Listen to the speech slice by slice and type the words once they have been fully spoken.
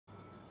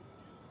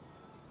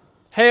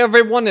Hey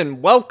everyone,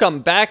 and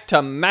welcome back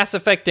to Mass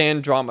Effect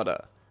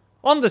Andromeda.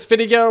 On this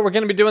video, we're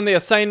going to be doing the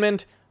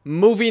assignment,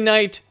 Movie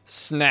Night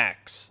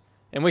Snacks.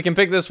 And we can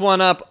pick this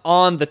one up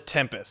on the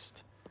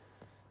Tempest.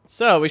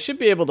 So, we should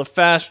be able to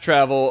fast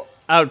travel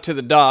out to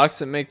the docks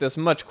and make this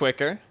much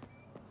quicker.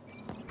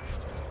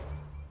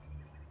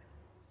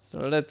 So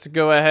let's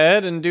go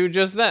ahead and do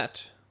just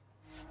that.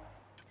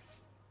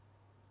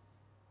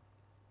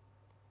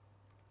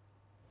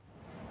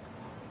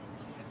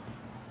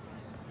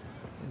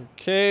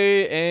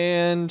 Okay,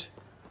 and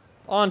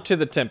on to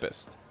the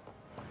Tempest.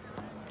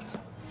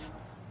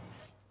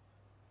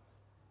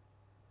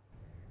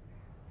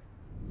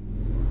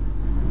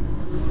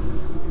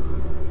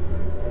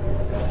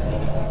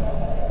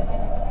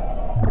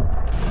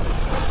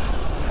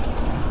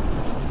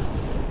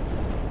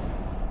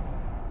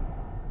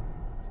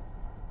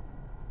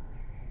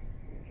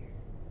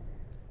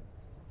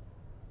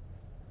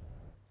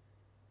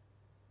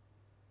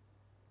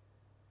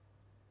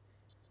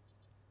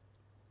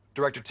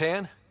 Director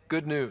Tan,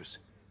 good news.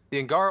 The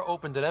Angara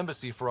opened an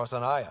embassy for us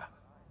on Aya.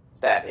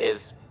 That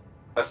is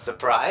a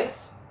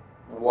surprise?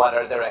 What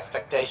are their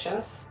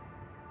expectations?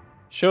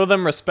 Show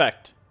them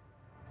respect.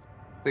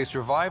 They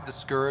survived the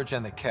Scourge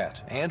and the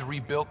Ket, and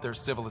rebuilt their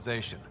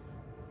civilization.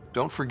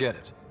 Don't forget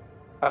it.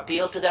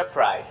 Appeal to their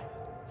pride.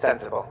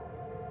 Sensible.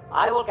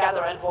 I will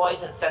gather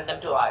envoys and send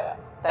them to Aya.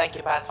 Thank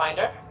you,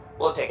 Pathfinder.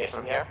 We'll take it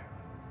from here.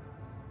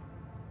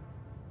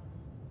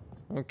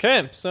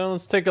 Okay, so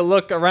let's take a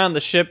look around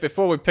the ship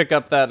before we pick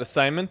up that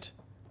assignment.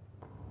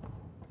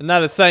 And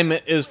that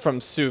assignment is from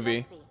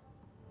Suvi.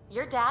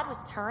 Your dad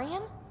was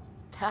Turian?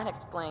 That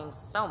explains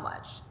so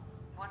much.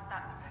 What's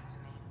that supposed to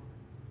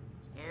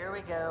mean? Here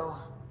we go.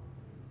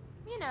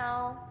 You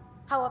know,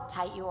 how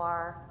uptight you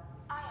are.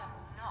 I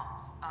am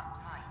not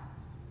uptight.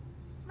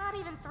 Not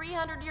even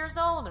 300 years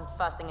old and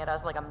fussing at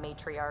us like a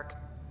matriarch.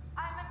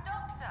 I'm a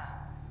doctor.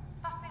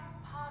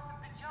 Fussing's part of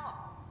the job.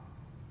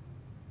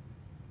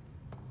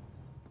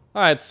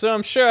 Alright, so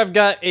I'm sure I've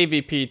got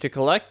AVP to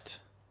collect.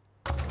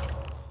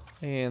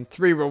 And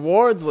 3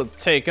 rewards, we'll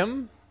take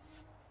them.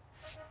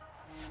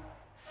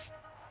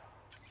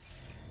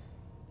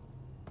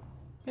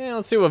 And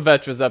let's see what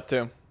Vetch was up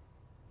to.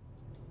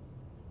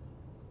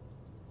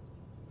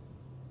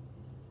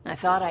 I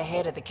thought I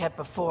hated the Ket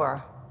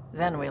before.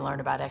 Then we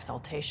learned about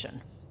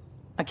exaltation.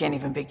 I can't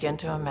even begin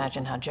to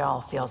imagine how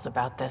Jal feels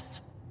about this.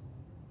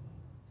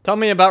 Tell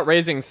me about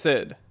raising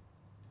Sid.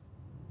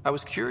 I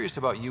was curious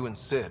about you and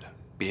Sid,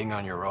 being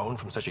on your own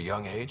from such a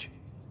young age.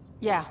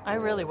 Yeah, I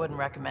really wouldn't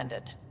recommend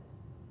it.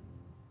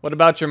 What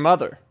about your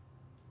mother?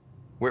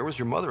 Where was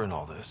your mother in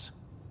all this?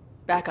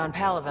 Back on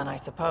Palaven, I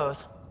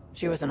suppose.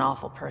 She was an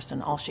awful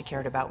person. All she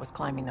cared about was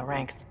climbing the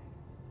ranks.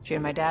 She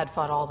and my dad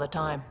fought all the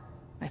time.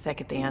 I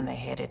think at the end they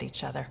hated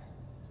each other.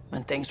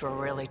 When things were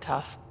really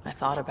tough, I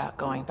thought about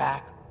going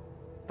back.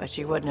 But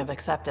she wouldn't have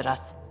accepted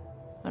us.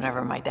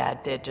 Whatever my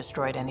dad did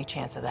destroyed any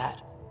chance of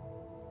that.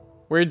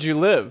 Where'd you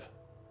live?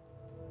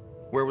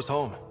 Where was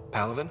home?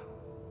 Palaven?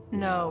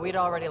 No, we'd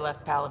already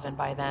left Palaven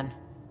by then.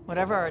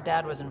 Whatever our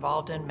dad was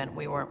involved in meant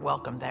we weren't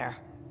welcome there.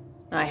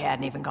 I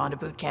hadn't even gone to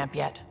boot camp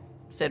yet.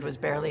 Sid was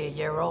barely a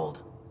year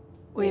old.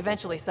 We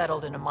eventually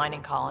settled in a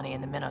mining colony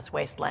in the Minos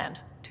wasteland.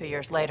 2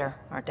 years later,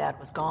 our dad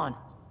was gone.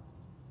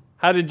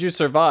 How did you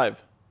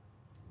survive?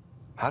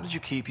 How did you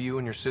keep you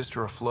and your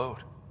sister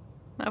afloat?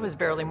 I was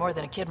barely more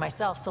than a kid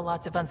myself, so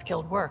lots of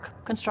unskilled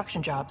work,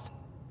 construction jobs.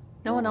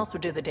 No one else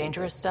would do the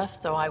dangerous stuff,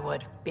 so I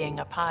would, being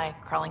up high,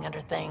 crawling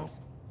under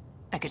things.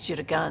 I could shoot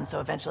a gun, so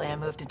eventually I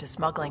moved into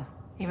smuggling.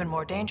 Even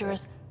more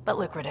dangerous, but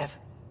lucrative.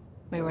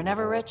 We were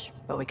never rich,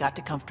 but we got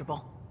to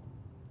comfortable.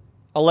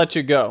 I'll let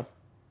you go.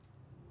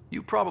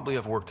 You probably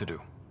have work to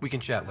do. We can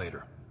chat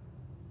later.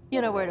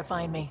 You know where to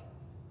find me.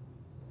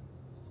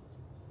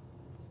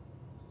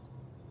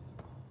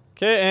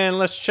 Okay, and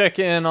let's check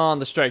in on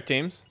the strike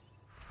teams.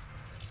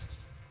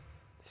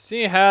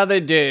 See how they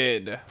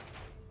did.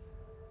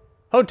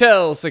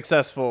 Hotel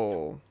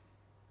successful.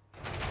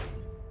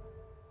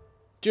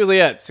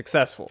 Juliet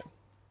successful.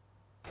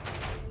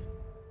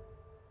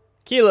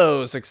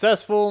 Kilo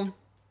successful.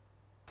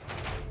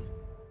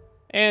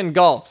 And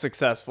golf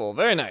successful.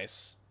 Very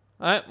nice.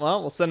 Alright,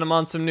 well, we'll send them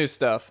on some new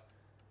stuff.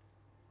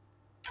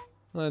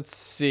 Let's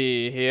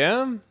see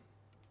here.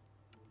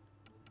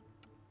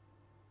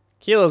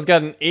 Kilo's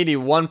got an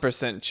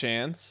 81%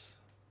 chance.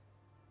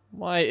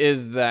 Why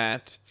is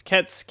that? It's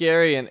Ket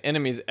scary and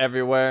enemies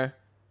everywhere.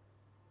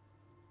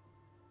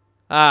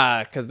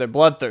 Ah, because they're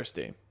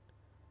bloodthirsty.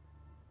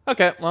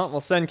 Okay, well,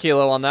 we'll send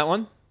Kilo on that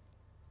one.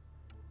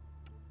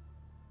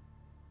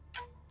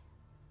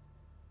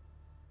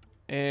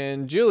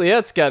 And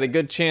Juliet's got a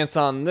good chance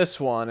on this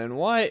one. And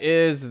why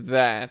is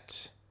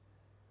that?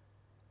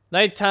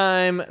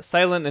 Nighttime,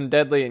 silent and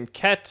deadly in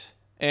Ket.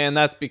 And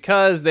that's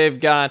because they've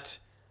got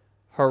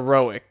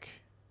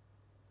heroic.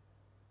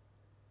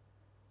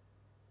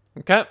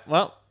 Okay,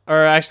 well,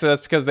 or actually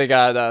that's because they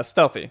got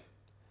stealthy.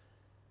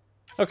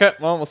 Okay,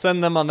 well, we'll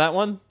send them on that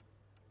one.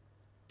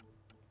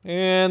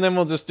 And then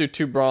we'll just do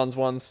 2 bronze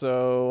ones,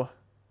 so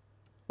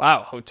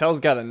Wow,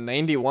 hotel's got a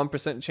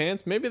 91%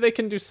 chance. Maybe they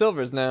can do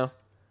silvers now.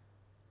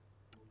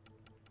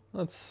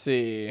 Let's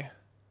see.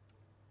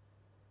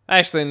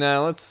 Actually,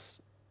 no,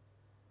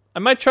 I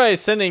might try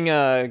sending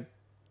a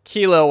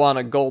Kilo on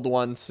a gold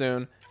one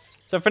soon.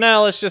 So for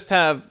now, let's just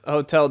have a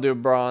hotel do a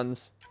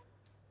bronze.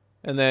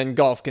 And then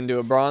golf can do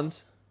a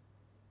bronze.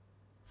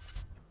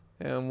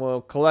 And we'll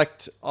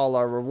collect all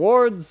our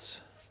rewards.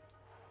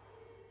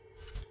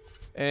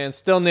 And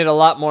still need a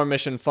lot more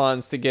mission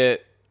funds to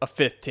get a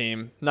 5th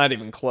team. Not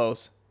even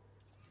close.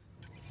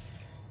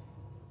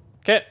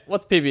 Okay,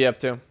 what's PB up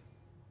to?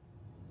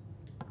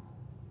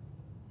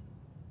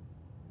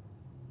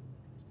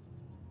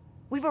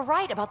 We were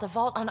right about the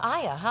vault on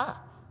Aya, huh?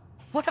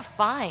 What a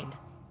find.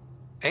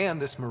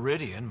 And this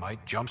Meridian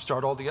might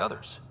jumpstart all the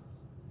others.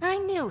 I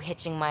knew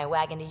hitching my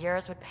wagon to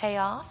yours would pay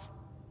off.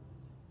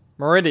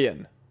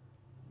 Meridian.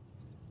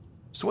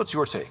 So what's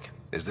your take?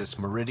 Is this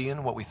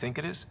Meridian what we think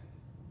it is?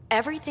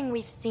 Everything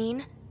we've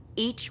seen,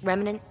 each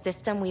remnant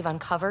system we've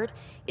uncovered,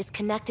 is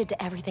connected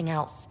to everything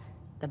else.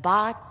 The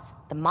bots,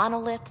 the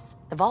monoliths,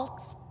 the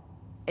vaults.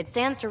 It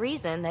stands to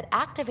reason that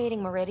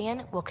activating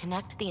Meridian will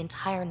connect the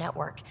entire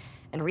network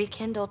and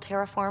rekindle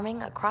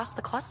terraforming across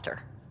the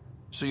cluster.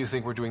 So you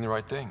think we're doing the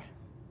right thing?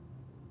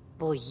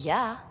 Well,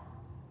 yeah.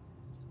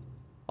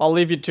 I'll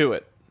leave you to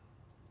it.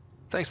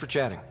 Thanks for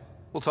chatting.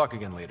 We'll talk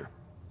again later.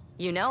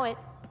 You know it.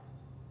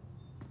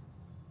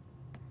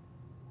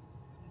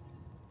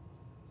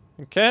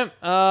 Okay,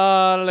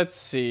 let's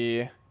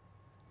see.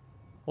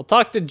 We'll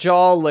talk to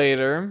Jaw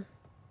later.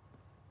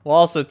 We'll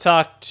also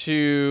talk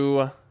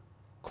to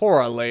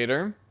Cora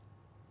later.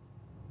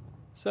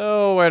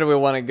 So, where do we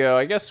want to go?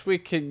 I guess we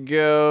could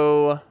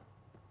go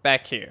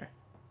back here.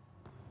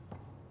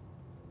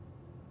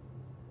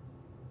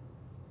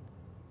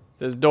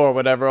 This door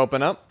would ever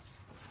open up.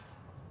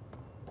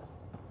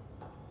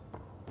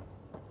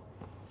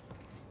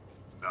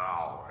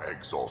 Now,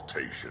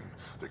 exaltation.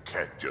 The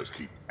cat just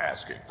keep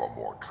asking for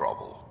more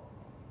trouble.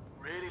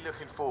 Really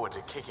looking forward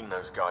to kicking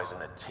those guys in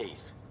the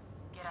teeth.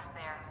 Get us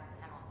there,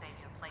 and we'll save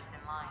you a place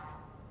in line.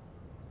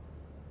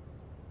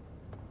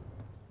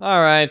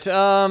 Alright,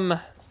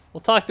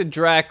 we'll talk to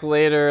Drac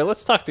later.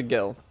 Let's talk to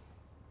Gil.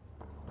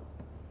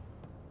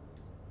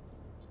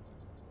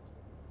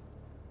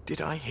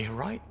 Did I hear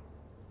right?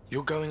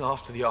 You're going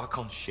after the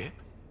Archon's ship?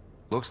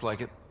 Looks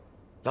like it.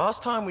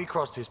 Last time we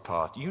crossed his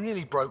path, you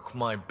nearly broke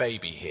my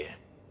baby here.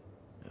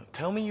 Now,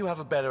 tell me you have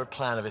a better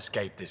plan of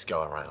escape this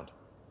go around.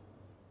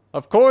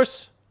 Of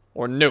course,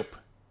 or nope.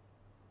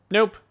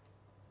 Nope.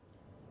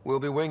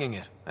 We'll be winging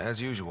it,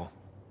 as usual.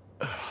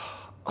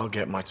 I'll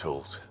get my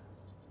tools.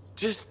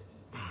 Just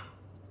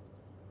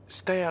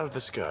stay out of the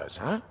Scourge,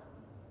 huh?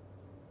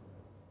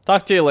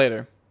 Talk to you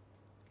later.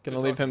 Gonna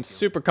Good leave talking him to you.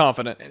 super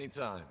confident.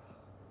 Anytime.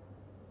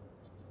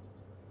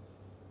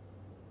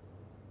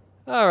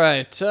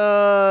 Alright,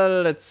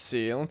 let's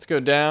see. Let's go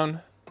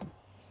down.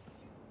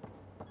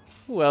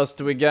 Who else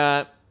do we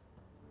got?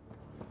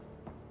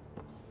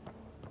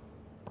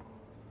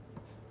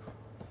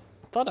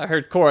 Thought I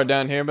heard Cora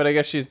down here, but I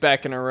guess she's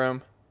back in her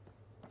room.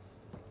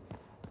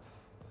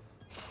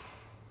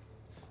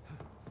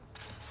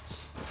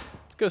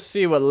 Let's go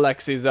see what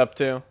Lexi's up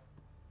to.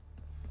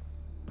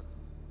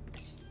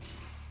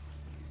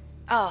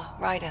 Ah,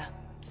 Ryder.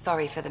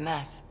 Sorry for the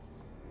mess.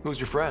 Who's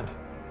your friend?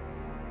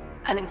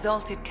 An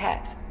exalted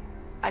cat.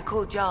 I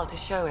called Jarl to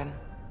show him.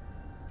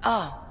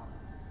 Ah,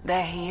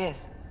 there he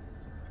is.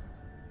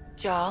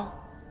 Jarl,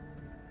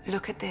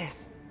 look at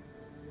this.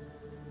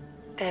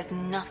 There's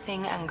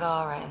nothing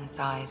Angara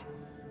inside.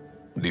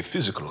 The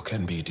physical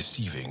can be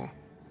deceiving.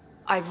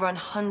 I've run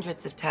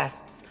hundreds of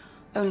tests.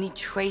 Only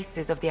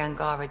traces of the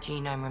Angara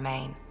genome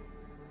remain.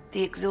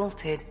 The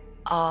exalted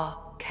are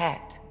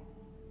Ket.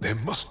 There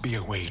must be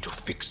a way to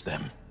fix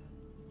them.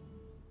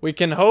 We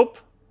can hope,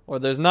 or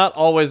there's not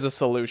always a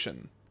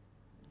solution.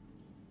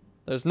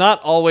 There's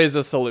not always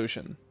a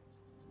solution.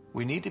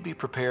 We need to be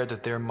prepared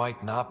that there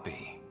might not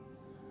be.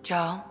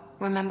 Jarl,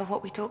 remember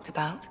what we talked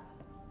about?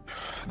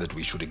 That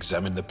we should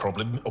examine the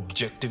problem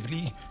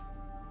objectively?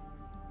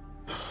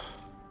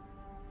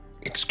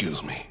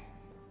 Excuse me.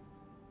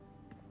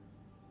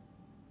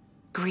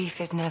 Grief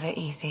is never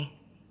easy.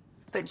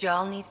 But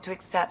Jarl needs to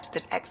accept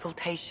that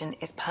exaltation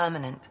is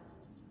permanent.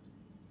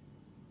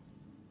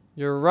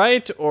 You're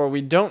right, or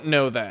we don't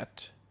know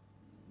that.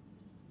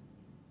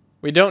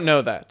 We don't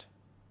know that.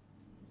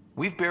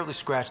 We've barely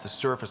scratched the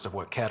surface of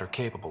what Cat are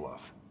capable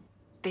of.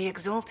 The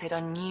exalted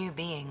are new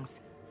beings.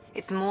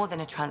 It's more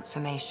than a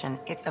transformation,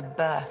 it's a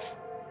birth.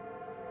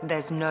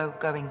 There's no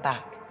going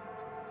back.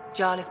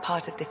 Jarl is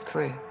part of this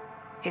crew.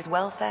 His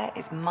welfare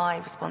is my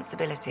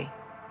responsibility.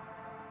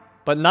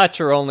 But not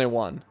your only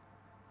one.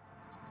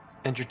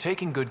 And you're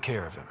taking good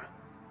care of him.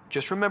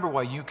 Just remember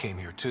why you came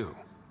here too.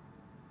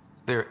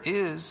 There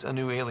is a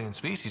new alien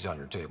species on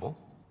your table.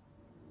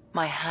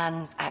 My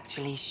hands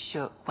actually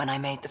shook when I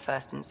made the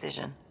first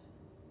incision.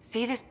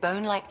 See this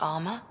bone-like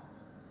armor?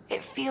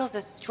 It feels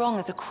as strong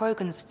as a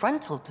Krogan's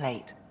frontal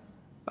plate.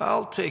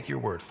 I'll take your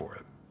word for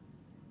it.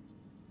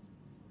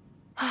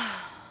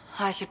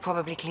 I should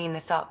probably clean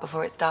this up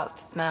before it starts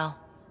to smell.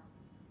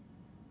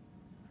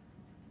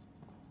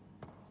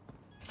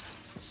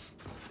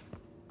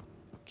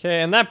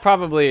 Okay, and that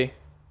probably...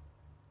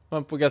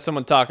 Oh, we got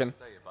someone talking.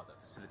 Say about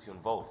that facility on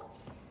Vault.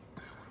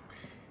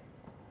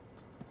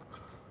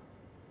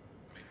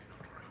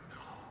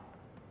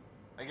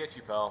 I get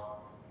you,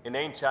 pal.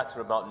 Inane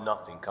chatter about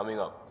nothing coming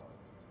up.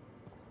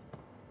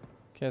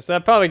 Okay, so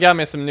that probably got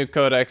me some new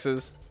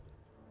codexes.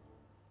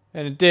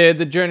 And it did.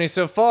 The journey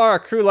so far, a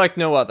crew like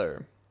no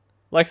other.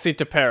 Lexi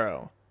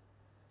Tapero.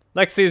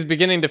 Lexi is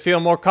beginning to feel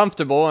more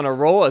comfortable in her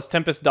role as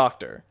Tempest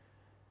Doctor.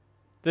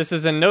 This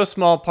is in no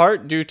small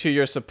part due to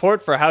your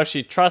support for how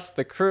she trusts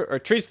the crew or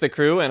treats the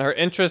crew and her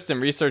interest in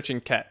researching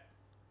Ket.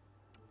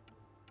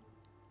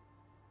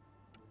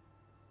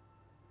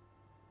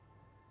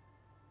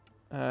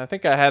 I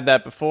think I had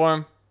that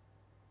before.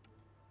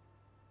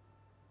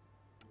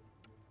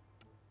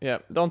 Yeah,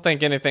 don't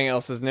think anything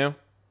else is new.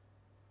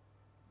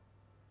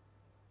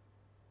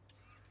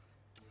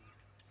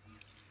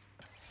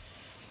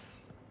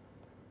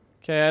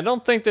 Okay, I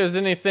don't think there's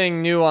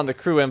anything new on the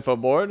crew info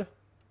board.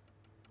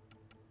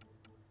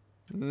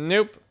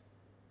 Nope.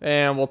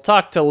 And we'll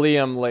talk to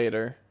Liam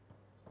later.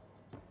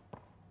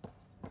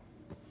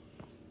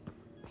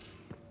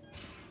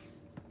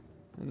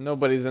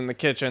 Nobody's in the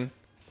kitchen.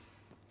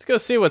 Let's go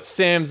see what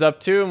Sam's up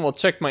to and we'll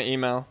check my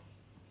email.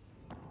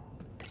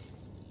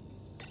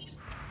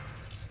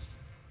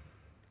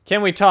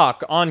 Can we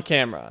talk on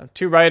camera?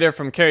 To Ryder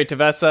from Carrie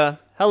Tavessa.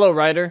 Hello,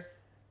 Ryder.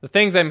 The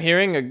things I'm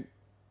hearing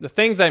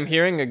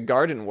a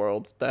garden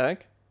world. What the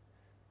heck?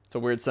 It's a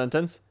weird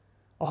sentence.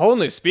 A whole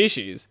new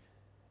species.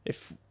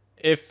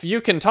 If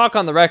you can talk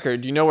on the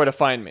record, you know where to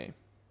find me.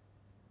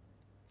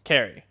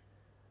 Carrie.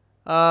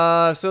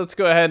 So let's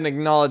go ahead and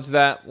acknowledge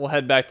that. We'll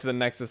head back to the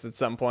Nexus at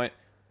some point.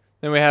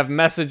 Then we have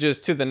messages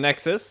to the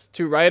Nexus.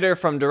 To Ryder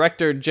from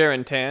director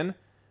Jaren Tan.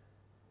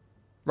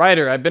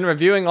 Ryder, I've been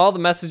reviewing all the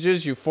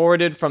messages you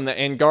forwarded from the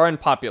Angaran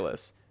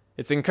populace.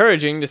 It's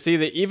encouraging to see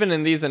that even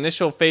in these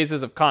initial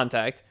phases of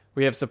contact,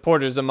 we have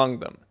supporters among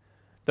them.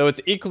 Though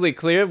it's equally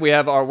clear we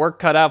have our work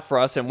cut out for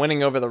us in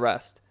winning over the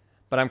rest.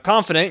 But I'm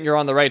confident you're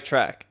on the right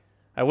track.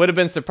 I would have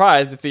been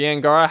surprised if the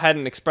Angara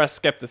hadn't expressed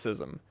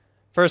skepticism.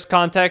 First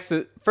contact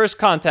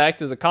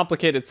is a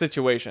complicated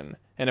situation,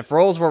 and if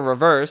roles were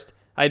reversed,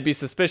 I'd be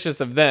suspicious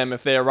of them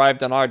if they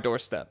arrived on our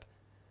doorstep.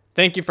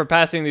 Thank you for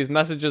passing these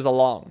messages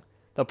along.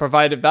 They'll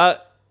provide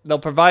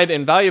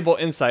invaluable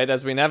insight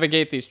as we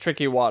navigate these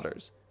tricky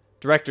waters.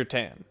 Director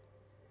Tan.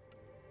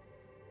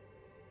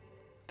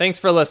 Thanks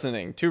for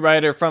listening. To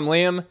Ryder from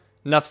Liam.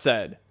 Nuff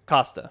said.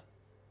 Costa.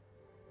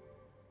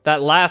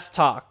 That last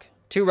talk.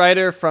 To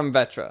Ryder from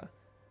Vetra.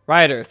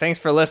 Ryder, thanks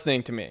for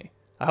listening to me.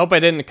 I hope I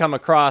didn't come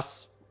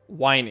across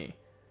whiny.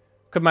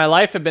 Could my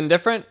life have been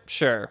different?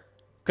 Sure.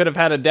 Could have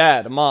had a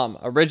dad, a mom,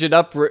 a rigid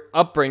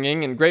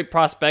upbringing, and great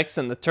prospects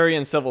in the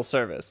Turian civil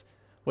service,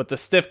 with the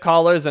stiff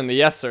collars and the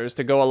yes sirs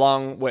to go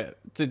along with.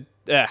 To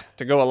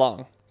go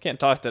along. Can't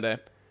talk today.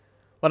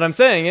 What I'm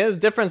saying is,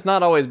 different's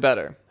not always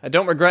better. I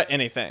don't regret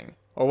anything,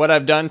 or what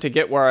I've done to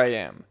get where I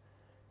am.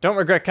 Don't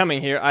regret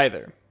coming here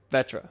either.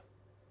 Vetra.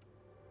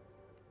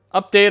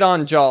 Update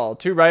on Jal.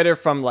 To Ryder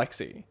from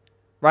Lexi.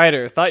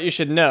 Ryder, thought you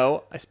should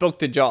know, I spoke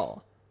to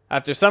Jal.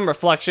 After some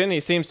reflection, he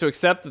seems to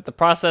accept that the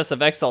process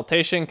of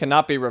exaltation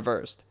cannot be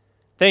reversed.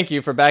 Thank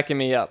you for backing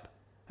me up.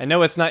 I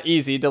know it's not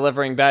easy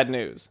delivering bad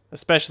news,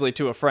 especially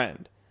to a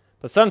friend.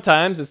 But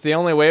sometimes it's the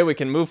only way we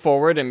can move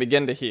forward and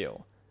begin to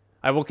heal.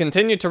 I will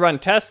continue to run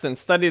tests and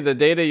study the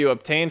data you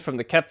obtained from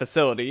the Ket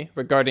facility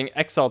regarding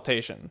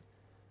exaltation.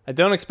 I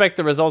don't expect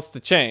the results to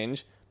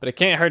change, but it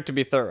can't hurt to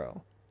be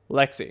thorough.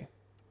 Lexi.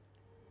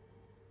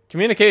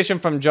 Communication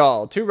from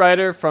Jal. To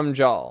Ryder from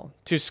Jal.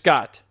 To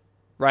Scott.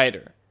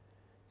 Ryder.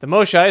 The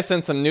Moshai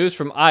sent some news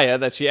from Aya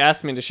that she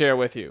asked me to share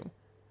with you.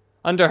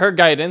 Under her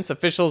guidance,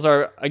 officials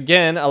are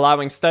again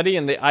allowing study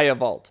in the Aya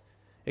Vault.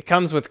 It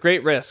comes with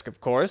great risk, of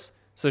course,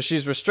 so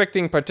she's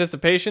restricting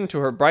participation to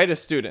her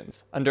brightest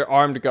students, under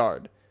armed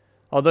guard.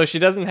 Although she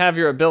doesn't have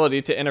your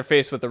ability to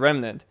interface with the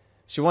Remnant,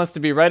 she wants to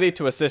be ready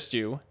to assist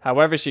you,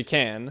 however she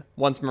can,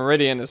 once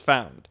Meridian is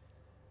found.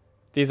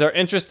 These are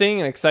interesting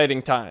and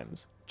exciting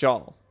times.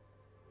 Jal.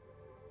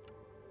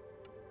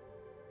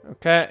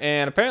 Okay,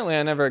 and apparently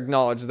I never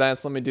acknowledged that,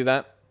 so let me do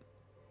that.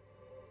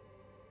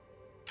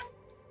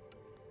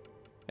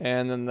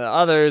 And then the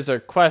others are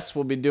quests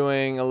we'll be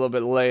doing a little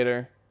bit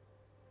later.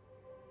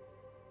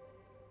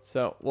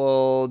 So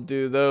we'll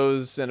do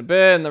those in a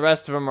bit, and the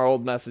rest of them are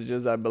old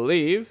messages, I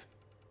believe.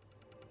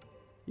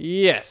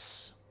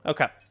 Yes.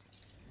 Okay.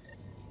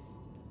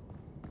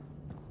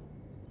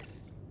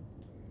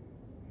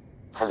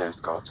 Hello,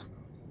 Scott.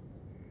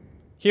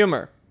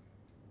 Humor.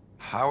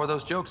 How are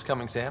those jokes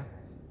coming, Sam?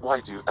 Why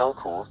do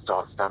Elcor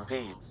start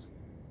stampedes?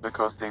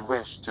 Because they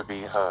wish to be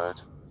heard.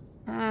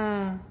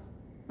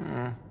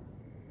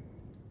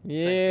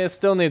 Yeah,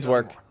 still needs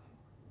work.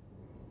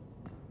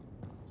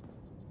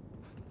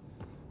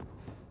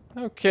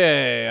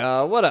 Okay,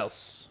 what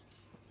else?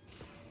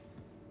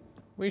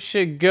 We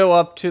should go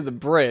up to the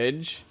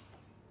bridge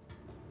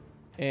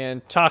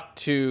and talk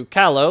to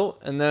Callow,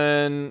 and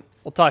then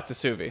we'll talk to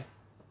Suvi.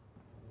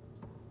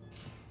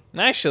 And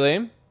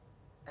actually,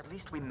 at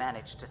least we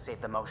managed to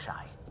save the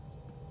Moshai.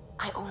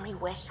 I only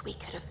wish we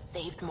could have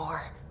saved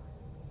more.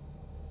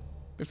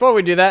 before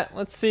we do that,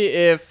 let's see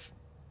if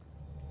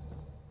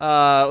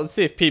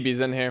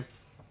PB's in here.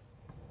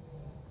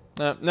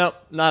 Nope,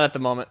 not at the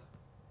moment.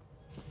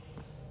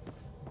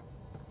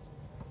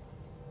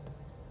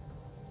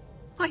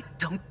 I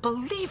don't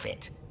believe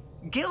it.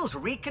 Gil's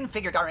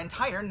reconfigured our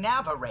entire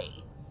nav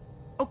array.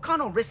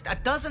 O'Connell risked a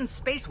dozen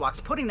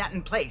spacewalks putting that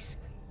in place.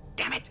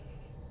 Damn it.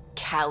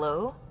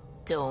 Callow,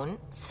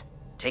 don't.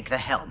 Take the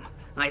helm.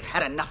 I've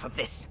had enough of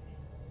this.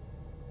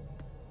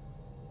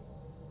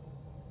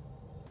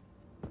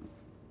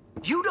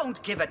 You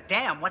don't give a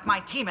damn what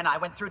my team and I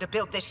went through to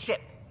build this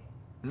ship.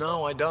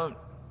 No, I don't.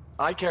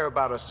 I care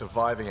about us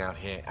surviving out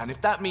here, and if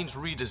that means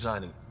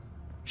redesigning...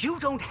 You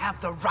don't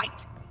have the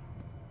right.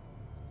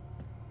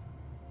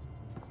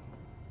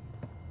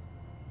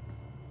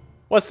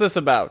 What's this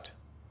about?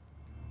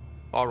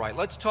 All right,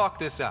 let's talk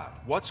this out.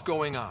 What's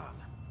going on?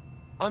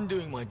 I'm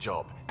doing my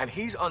job, and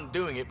he's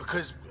undoing it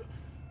because...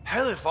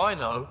 Hell if I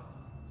know.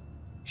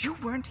 You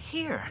weren't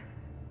here.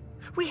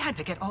 We had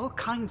to get all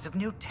kinds of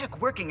new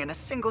tech working in a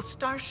single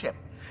starship.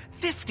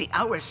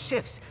 50-hour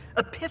shifts,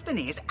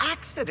 epiphanies,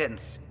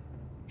 accidents.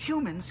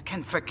 Humans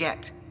can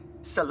forget.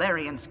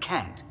 Solarians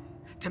can't.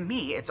 To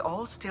me, it's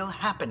all still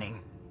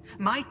happening.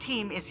 My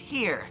team is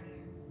here.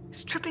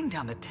 Stripping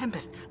down the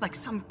Tempest like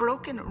some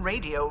broken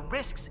radio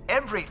risks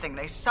everything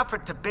they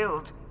suffered to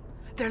build.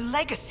 Their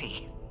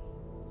legacy.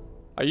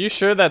 Are you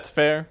sure that's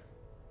fair?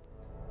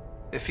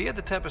 If he had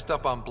the Tempest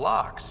up on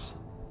blocks,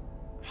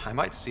 I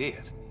might see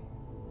it.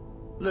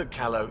 Look,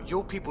 Callow,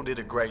 your people did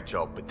a great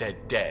job, but they're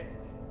dead.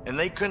 And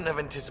they couldn't have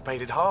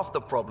anticipated half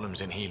the problems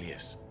in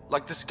Helios.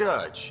 Like the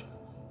Scourge.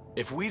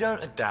 If we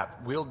don't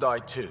adapt, we'll die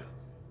too.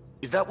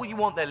 Is that what you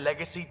want their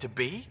legacy to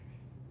be?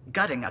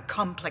 Gutting a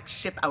complex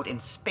ship out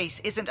in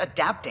space isn't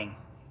adapting.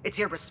 It's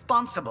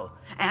irresponsible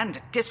and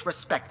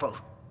disrespectful.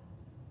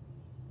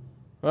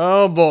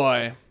 Oh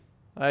boy.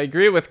 I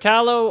agree with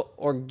Callow,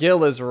 or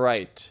Gil is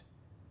right.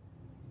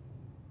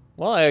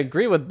 Well, I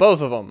agree with both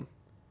of them.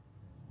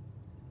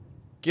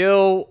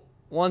 Gil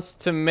wants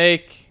to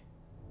make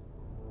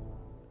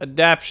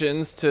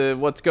adaptations to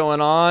what's going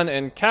on,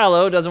 and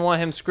Callow doesn't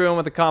want him screwing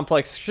with a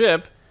complex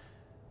ship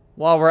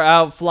while we're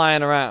out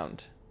flying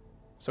around.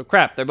 So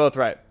crap, they're both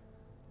right.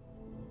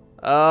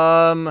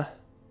 Well,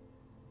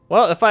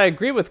 if I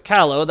agree with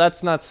Callow,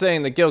 that's not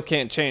saying that Gil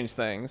can't change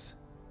things.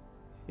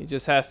 He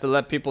just has to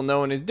let people know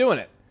when he's doing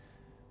it.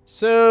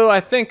 So I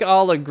think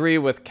I'll agree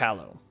with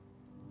Callow.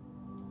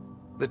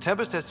 The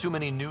Tempest has too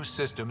many new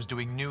systems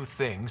doing new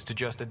things to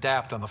just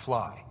adapt on the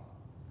fly.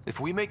 If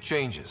we make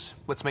changes,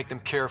 let's make them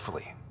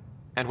carefully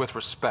and with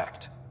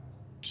respect.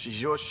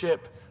 She's your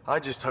ship. I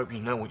just hope you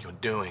know what you're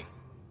doing.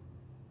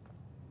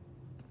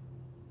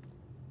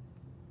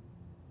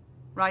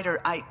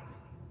 Ryder, I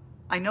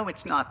know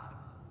it's not...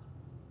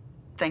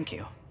 Thank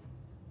you.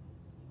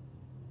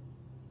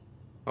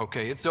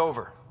 Okay, it's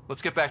over.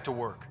 Let's get back to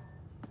work.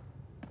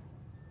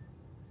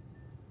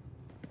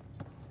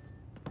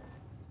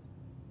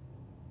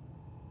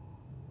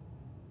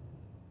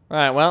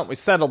 Alright, well, we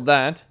settled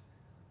that.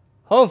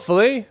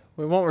 Hopefully,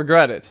 we won't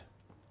regret it.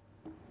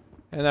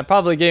 And that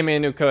probably gave me a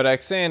new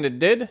codex, and it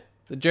did.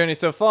 The journey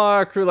so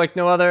far, crew like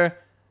no other.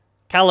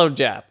 Callow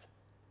Jath.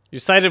 You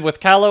sided with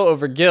Callow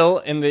over Gil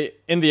in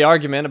the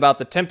argument about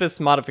the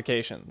Tempest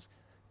modifications.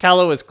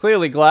 Callow is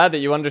clearly glad that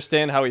you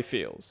understand how he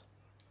feels.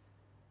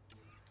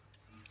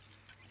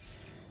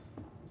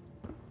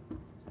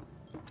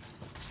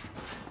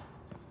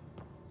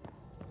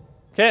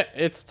 Okay,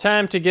 it's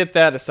time to get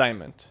that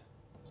assignment.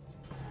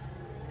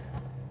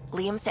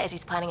 Liam says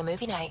he's planning a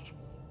movie night.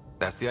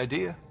 That's the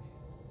idea.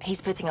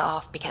 He's putting it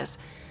off because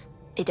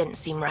it didn't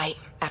seem right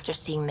after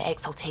seeing the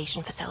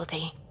exaltation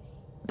facility.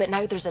 But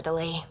now there's a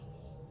delay.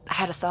 I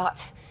had a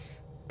thought.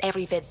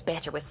 Every vid's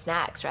better with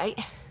snacks,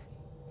 right?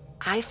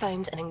 I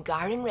found an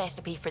Angaran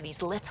recipe for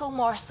these little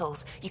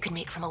morsels you can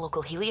make from a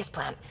local Helios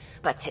plant,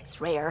 but it's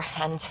rare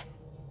and...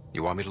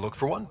 You want me to look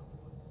for one?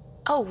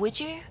 Oh, would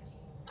you?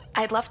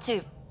 I'd love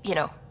to, you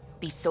know,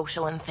 be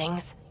social and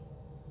things.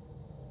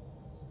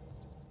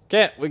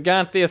 Okay, we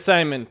got the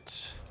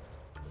assignment.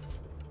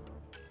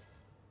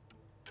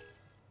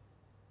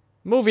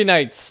 Movie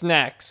night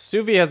snacks.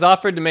 Suvi has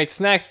offered to make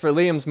snacks for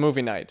Liam's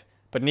movie night,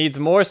 but needs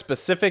more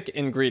specific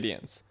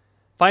ingredients.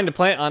 Find a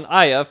plant on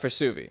Aya for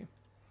Suvi.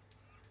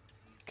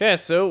 Okay,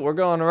 so we're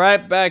going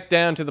right back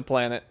down to the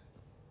planet.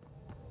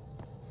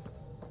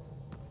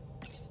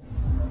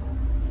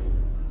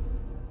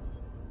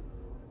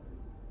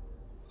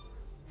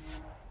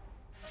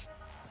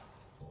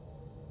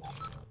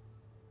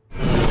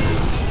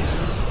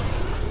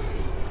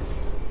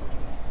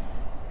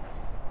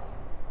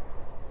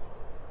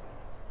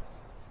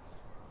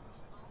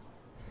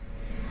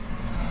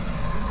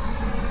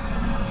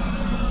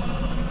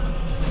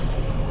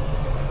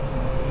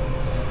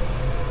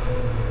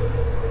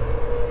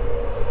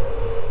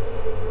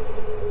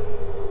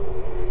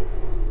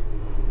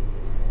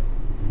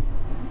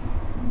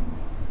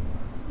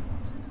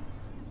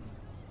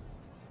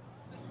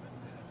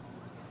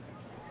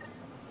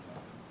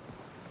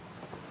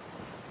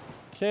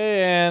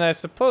 Okay, and I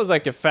suppose I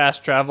could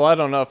fast travel. I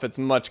don't know if it's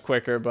much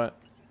quicker, but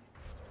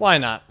why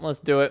not? Let's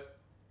do it.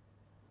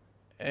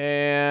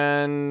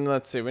 And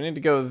let's see, we need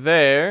to go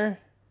there.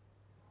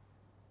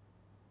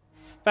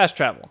 Fast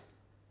travel.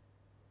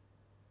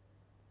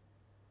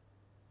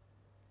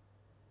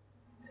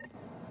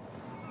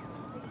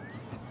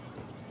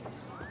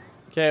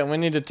 Okay, we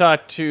need to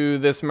talk to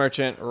this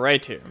merchant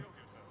right here.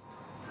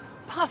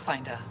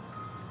 Pathfinder.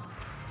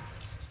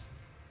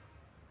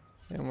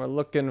 And we're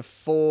looking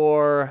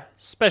for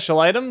special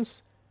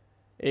items.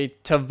 A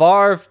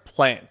Tavarv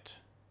plant.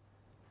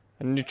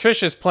 A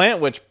nutritious plant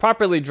which,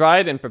 properly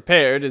dried and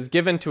prepared, is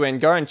given to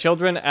Angaran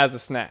children as a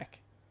snack.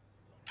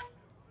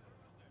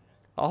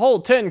 A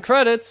whole 10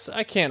 credits?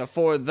 I can't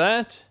afford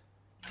that.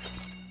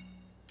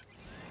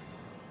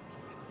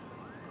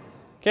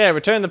 Okay,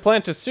 return the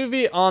plant to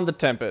Suvi on the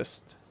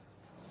Tempest.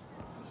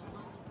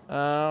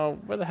 Where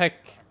the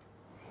heck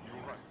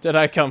did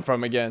I come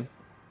from again?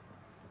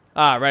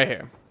 Ah, right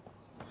here.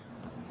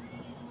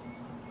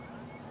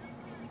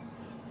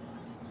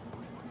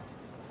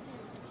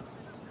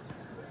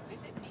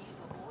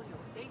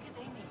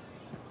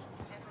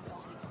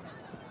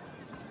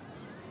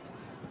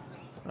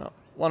 Oh,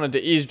 wanted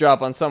to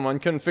eavesdrop on someone,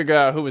 couldn't figure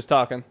out who was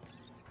talking.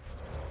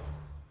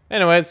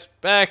 Anyways,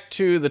 back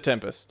to the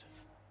Tempest.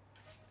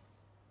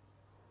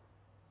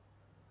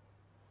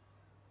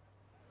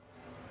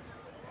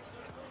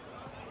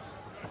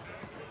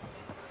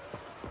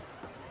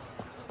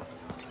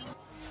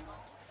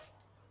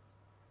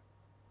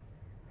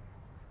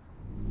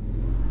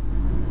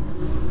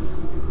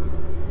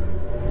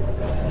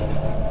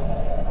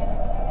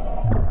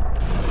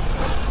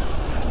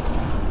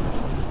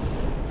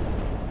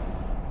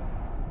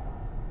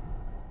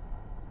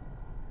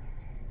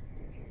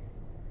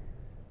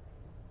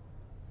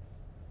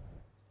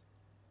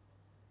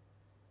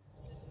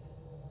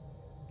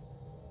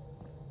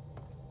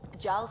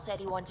 Giles said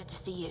he wanted to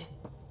see you.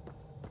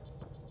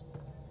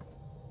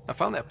 I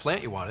found that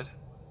plant you wanted.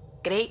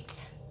 Great.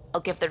 I'll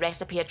give the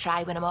recipe a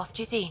try when I'm off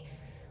duty.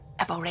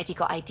 I've already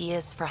got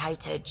ideas for how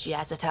to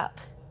jazz it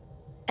up.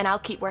 And I'll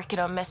keep working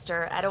on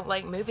Mr. I don't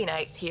like movie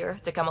nights here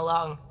to come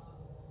along.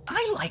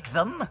 I like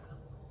them.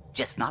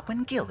 Just not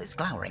when Gil is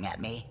glowering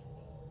at me.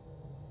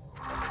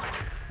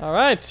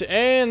 Alright,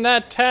 and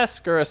that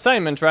task, or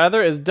assignment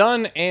rather, is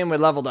done and we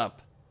leveled up.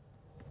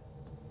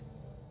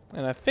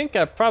 And I think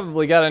I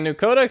probably got a new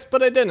codex,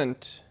 but I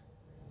didn't.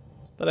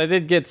 But I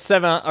did get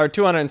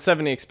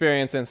 270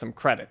 experience and some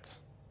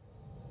credits.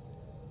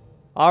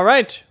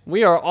 Alright,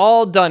 we are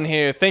all done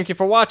here. Thank you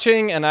for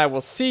watching, and I will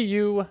see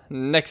you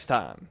next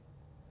time.